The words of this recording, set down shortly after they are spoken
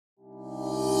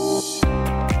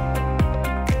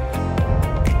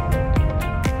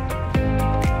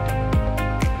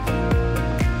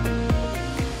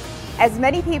As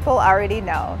many people already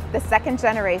know, the second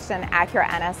generation Acura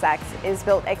NSX is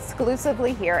built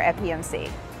exclusively here at PMC.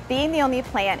 Being the only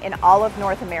plant in all of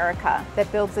North America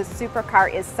that builds a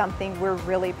supercar is something we're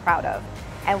really proud of.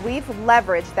 And we've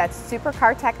leveraged that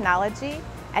supercar technology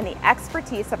and the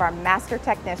expertise of our master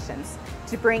technicians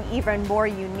to bring even more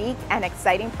unique and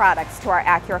exciting products to our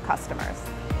Acura customers.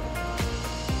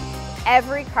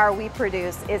 Every car we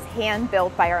produce is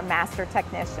hand-built by our master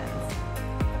technicians.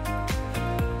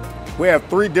 We have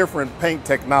 3 different paint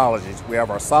technologies. We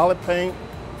have our solid paint,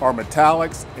 our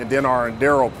metallics, and then our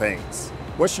Enduro paints.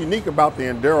 What's unique about the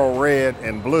Enduro red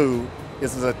and blue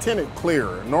is it's a tinted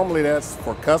clear. Normally that's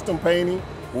for custom painting.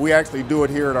 We actually do it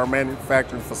here at our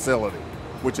manufacturing facility,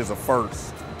 which is a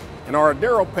first. And our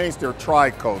Enduro paints, they're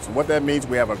tri-coats. And what that means,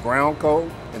 we have a ground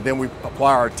coat, and then we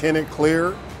apply our tinted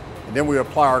clear, and then we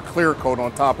apply our clear coat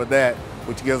on top of that,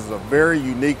 which gives us a very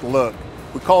unique look.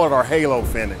 We call it our halo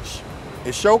finish.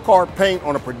 It's show car paint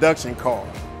on a production car.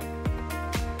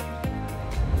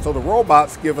 So the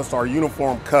robots give us our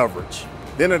uniform coverage.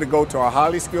 Then it'll go to our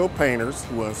highly skilled painters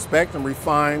who will inspect and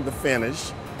refine the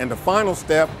finish. And the final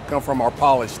step comes from our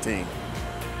polish team.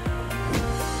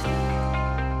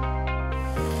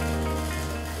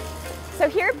 So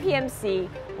here at PMC,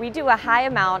 we do a high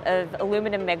amount of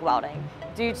aluminum MIG welding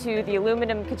due to the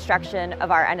aluminum construction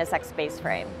of our NSX base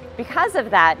frame. Because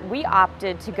of that, we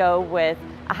opted to go with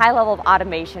a high level of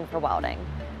automation for welding.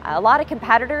 A lot of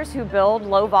competitors who build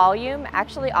low volume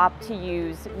actually opt to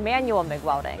use manual MIG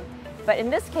welding. But in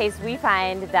this case, we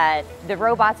find that the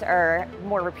robots are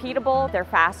more repeatable, they're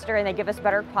faster, and they give us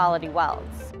better quality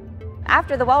welds.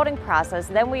 After the welding process,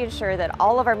 then we ensure that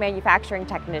all of our manufacturing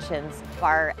technicians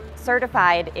are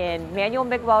certified in manual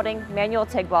MIG welding, manual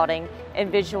TIG welding,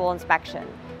 and visual inspection.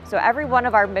 So every one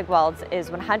of our MIG welds is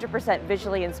 100%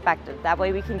 visually inspected. That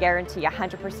way we can guarantee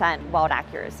 100% weld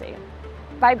accuracy.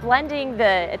 By blending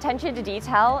the attention to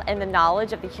detail and the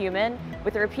knowledge of the human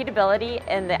with the repeatability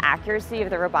and the accuracy of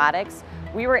the robotics,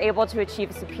 we were able to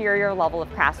achieve a superior level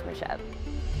of craftsmanship.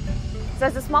 So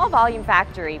as a small volume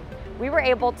factory, we were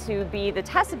able to be the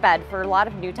test bed for a lot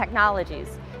of new technologies.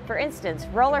 For instance,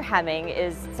 roller hemming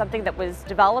is something that was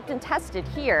developed and tested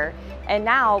here, and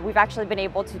now we've actually been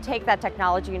able to take that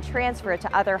technology and transfer it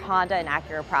to other Honda and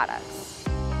Acura products.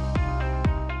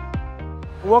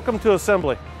 Welcome to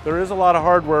assembly. There is a lot of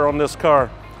hardware on this car,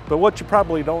 but what you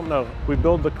probably don't know, we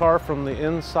build the car from the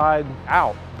inside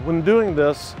out. When doing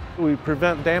this, we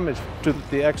prevent damage to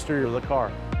the exterior of the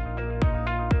car.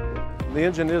 The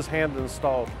engine is hand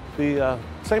installed. The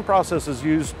same process is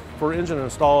used for engine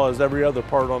install as every other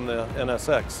part on the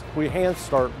NSX. We hand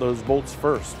start those bolts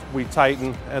first. We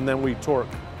tighten and then we torque.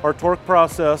 Our torque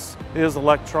process is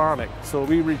electronic, so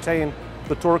we retain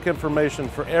the torque information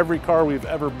for every car we've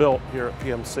ever built here at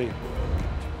PMC.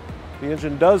 The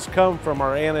engine does come from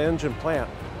our Anna engine plant.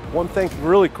 One thing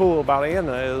really cool about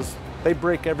Anna is they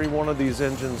break every one of these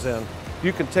engines in.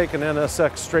 You can take an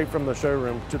NSX straight from the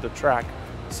showroom to the track,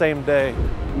 same day,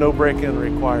 no break-in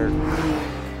required.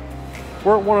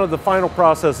 We're at one of the final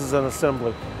processes in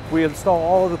assembly. We install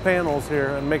all of the panels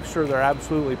here and make sure they're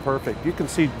absolutely perfect. You can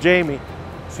see Jamie,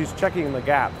 she's checking the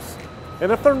gaps.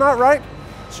 And if they're not right,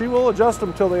 she will adjust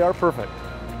them till they are perfect.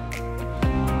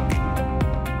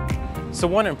 So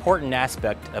one important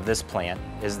aspect of this plant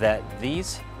is that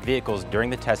these vehicles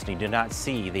during the testing do not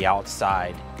see the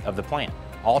outside of the plant.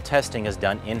 All testing is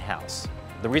done in-house.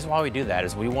 The reason why we do that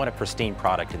is we want a pristine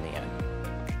product in the end.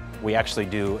 We actually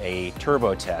do a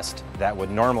turbo test that would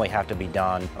normally have to be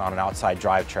done on an outside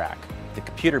drive track. The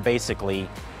computer basically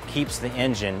keeps the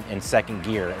engine in second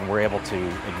gear, and we're able to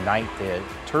ignite the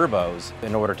turbos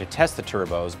in order to test the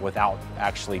turbos without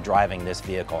actually driving this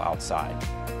vehicle outside.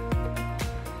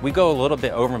 We go a little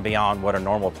bit over and beyond what a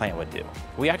normal plant would do.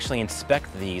 We actually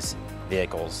inspect these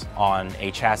vehicles on a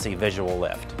chassis visual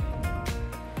lift.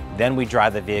 Then we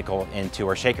drive the vehicle into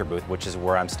our shaker booth, which is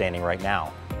where I'm standing right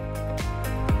now.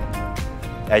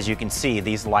 As you can see,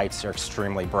 these lights are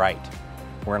extremely bright.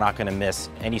 We're not going to miss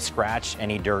any scratch,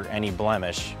 any dirt, any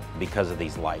blemish because of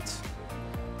these lights.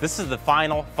 This is the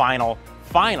final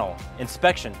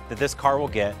inspection that this car will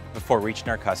get before reaching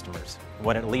our customers.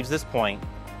 When it leaves this point,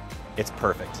 it's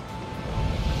perfect.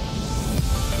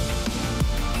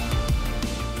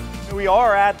 We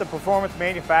are at the Performance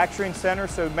Manufacturing Center,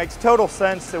 so it makes total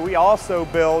sense that we also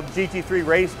build GT3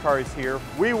 race cars here.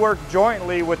 We work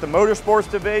jointly with the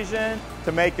Motorsports Division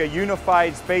to make a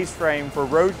unified space frame for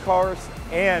road cars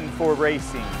and for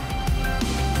racing.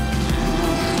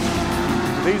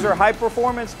 These are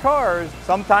high-performance cars.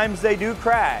 Sometimes they do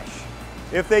crash.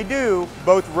 If they do,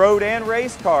 both road and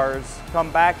race cars come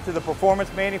back to the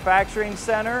Performance Manufacturing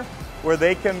Center where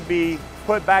they can be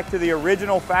put back to the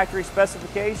original factory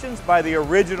specifications by the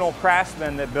original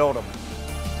craftsmen that built them.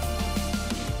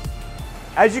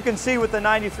 As you can see with the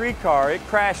 93 car, it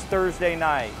crashed Thursday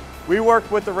night. We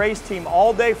worked with the race team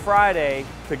all day Friday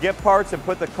to get parts and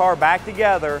put the car back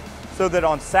together so that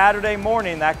on Saturday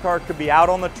morning that car could be out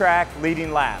on the track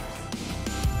leading laps.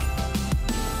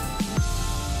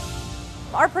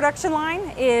 Our production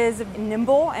line is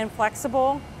nimble and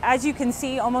flexible. As you can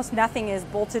see, almost nothing is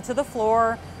bolted to the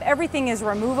floor. Everything is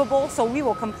removable, so we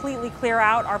will completely clear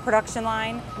out our production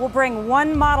line. We'll bring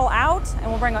one model out and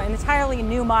we'll bring an entirely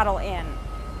new model in.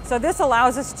 So this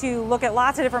allows us to look at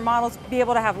lots of different models, be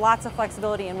able to have lots of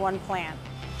flexibility in one plant.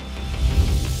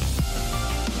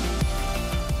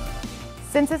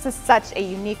 Since this is such a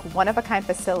unique, one-of-a-kind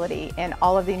facility in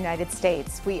all of the United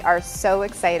States, we are so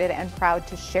excited and proud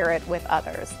to share it with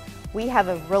others. We have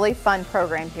a really fun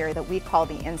program here that we call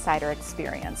the Insider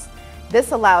Experience.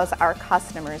 This allows our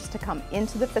customers to come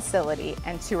into the facility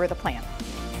and tour the plant.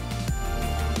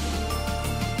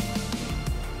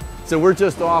 So we're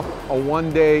just off a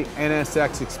one-day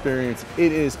NSX experience.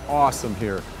 It is awesome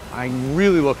here. I'm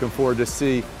really looking forward to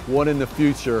see what in the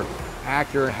future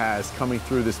Acura has coming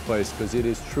through this place, because it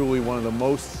is truly one of the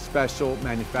most special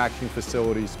manufacturing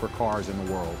facilities for cars in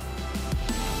the world.